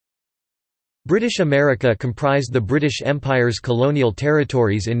British America comprised the British Empire's colonial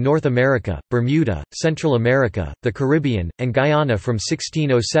territories in North America, Bermuda, Central America, the Caribbean, and Guyana from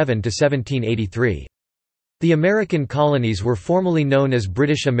 1607 to 1783. The American colonies were formally known as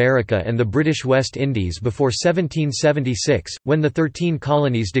British America and the British West Indies before 1776, when the 13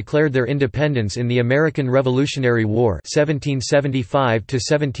 colonies declared their independence in the American Revolutionary War 1775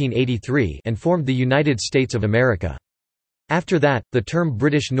 and formed the United States of America. After that, the term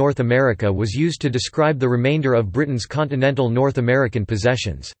British North America was used to describe the remainder of Britain's continental North American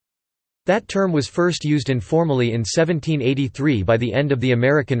possessions. That term was first used informally in 1783 by the end of the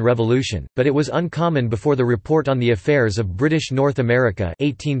American Revolution, but it was uncommon before the Report on the Affairs of British North America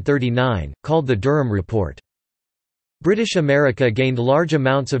 1839, called the Durham Report. British America gained large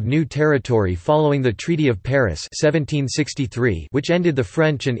amounts of new territory following the Treaty of Paris 1763, which ended the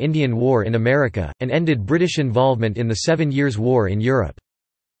French and Indian War in America, and ended British involvement in the 7 Years' War in Europe.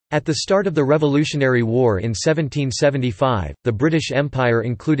 At the start of the Revolutionary War in 1775, the British Empire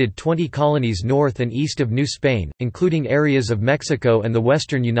included 20 colonies north and east of New Spain, including areas of Mexico and the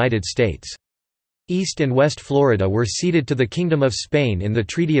western United States. East and West Florida were ceded to the Kingdom of Spain in the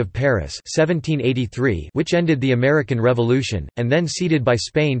Treaty of Paris 1783, which ended the American Revolution, and then ceded by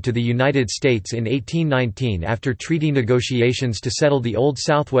Spain to the United States in 1819 after treaty negotiations to settle the old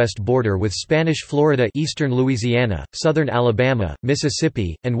southwest border with Spanish Florida, eastern Louisiana, southern Alabama,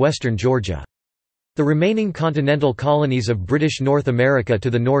 Mississippi, and western Georgia. The remaining continental colonies of British North America to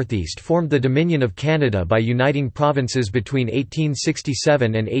the northeast formed the Dominion of Canada by uniting provinces between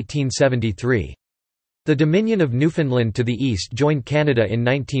 1867 and 1873. The Dominion of Newfoundland to the east joined Canada in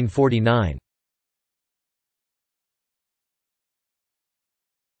 1949.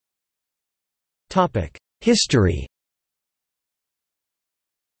 History.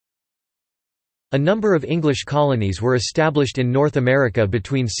 A number of English colonies were established in North America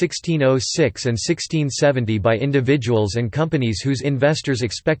between 1606 and 1670 by individuals and companies whose investors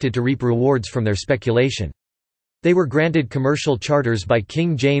expected to reap rewards from their speculation. They were granted commercial charters by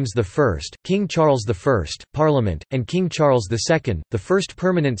King James I, King Charles I, Parliament, and King Charles II. The first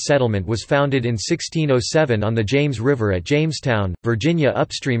permanent settlement was founded in 1607 on the James River at Jamestown, Virginia,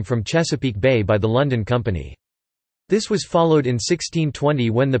 upstream from Chesapeake Bay by the London Company. This was followed in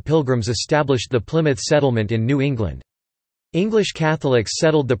 1620 when the Pilgrims established the Plymouth settlement in New England. English Catholics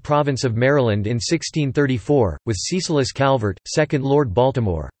settled the province of Maryland in 1634, with Cecilus Calvert, 2nd Lord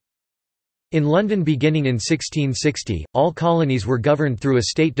Baltimore. In London beginning in 1660, all colonies were governed through a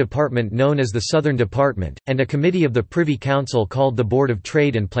state department known as the Southern Department, and a committee of the Privy Council called the Board of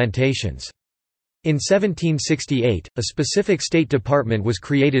Trade and Plantations. In 1768, a specific State Department was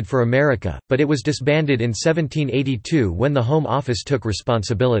created for America, but it was disbanded in 1782 when the Home Office took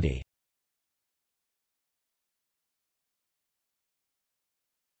responsibility.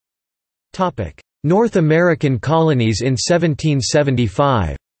 North American colonies in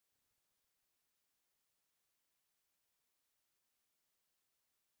 1775.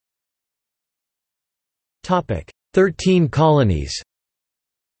 13 colonies.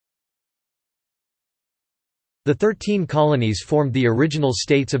 The 13 colonies formed the original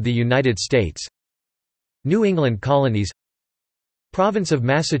states of the United States. New England colonies, Province of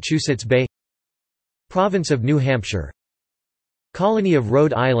Massachusetts Bay, Province of New Hampshire, Colony of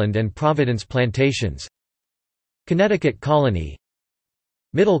Rhode Island and Providence Plantations, Connecticut colony,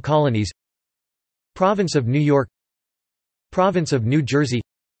 Middle colonies, Province of New York, Province of New Jersey,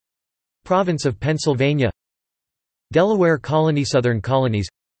 Province of Pennsylvania, Delaware colony, Southern colonies,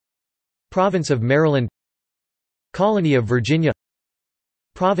 Province of Maryland, Colony of Virginia,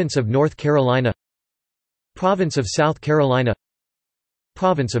 Province of North Carolina, Province of South Carolina,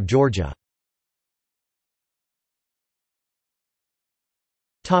 Province of Georgia.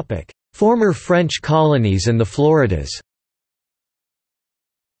 Former French colonies and the Floridas.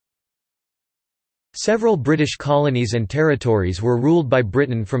 Several British colonies and territories were ruled by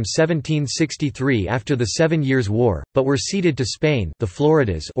Britain from 1763 after the 7 Years' War, but were ceded to Spain, the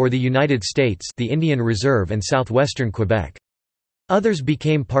Floridas, or the United States, the Indian Reserve and southwestern Quebec. Others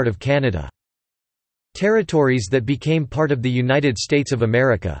became part of Canada. Territories that became part of the United States of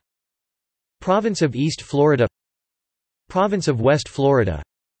America: Province of East Florida, Province of West Florida,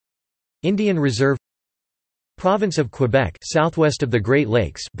 Indian Reserve, Province of Quebec, southwest of the Great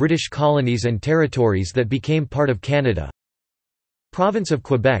Lakes, British colonies and territories that became part of Canada. Province of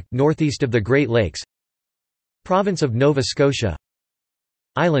Quebec, northeast of the Great Lakes. Province of Nova Scotia,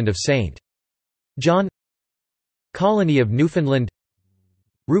 Island of St. John, Colony of Newfoundland,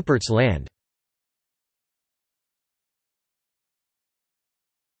 Rupert's Land.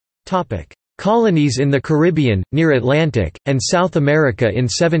 Topic: Colonies in the Caribbean, near Atlantic, and South America in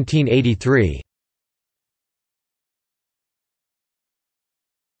 1783.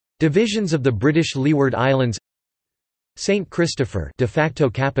 Divisions of the British Leeward Islands. St. Christopher, de facto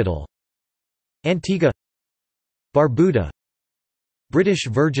capital. Antigua, Barbuda, British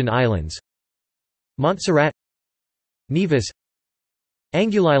Virgin Islands, Montserrat, Nevis,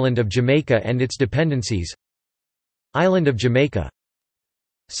 Anguillisland of Jamaica and its dependencies, Island of Jamaica,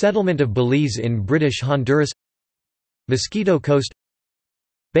 Settlement of Belize in British Honduras, Mosquito Coast,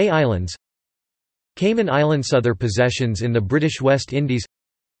 Bay Islands, Cayman Islands. Other possessions in the British West Indies,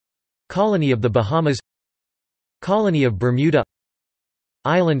 Colony of the Bahamas, Colony of Bermuda,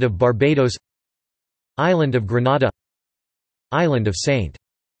 Island of Barbados, Island of Grenada, Island of St.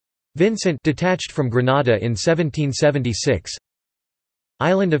 Vincent, detached from Grenada in 1776,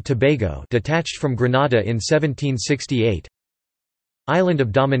 Island of Tobago, detached from Grenada in 1768, Island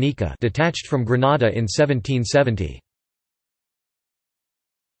of Dominica, detached from Grenada in 1770.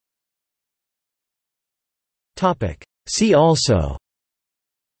 Topic. See also: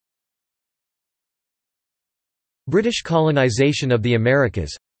 British colonization of the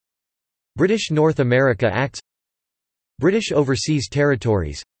Americas, British North America Acts, British Overseas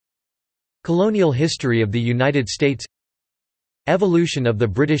Territories, Colonial history of the United States, Evolution of the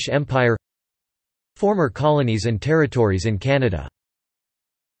British Empire, Former colonies and territories in Canada.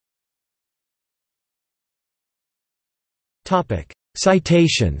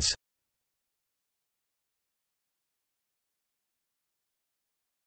 Citations.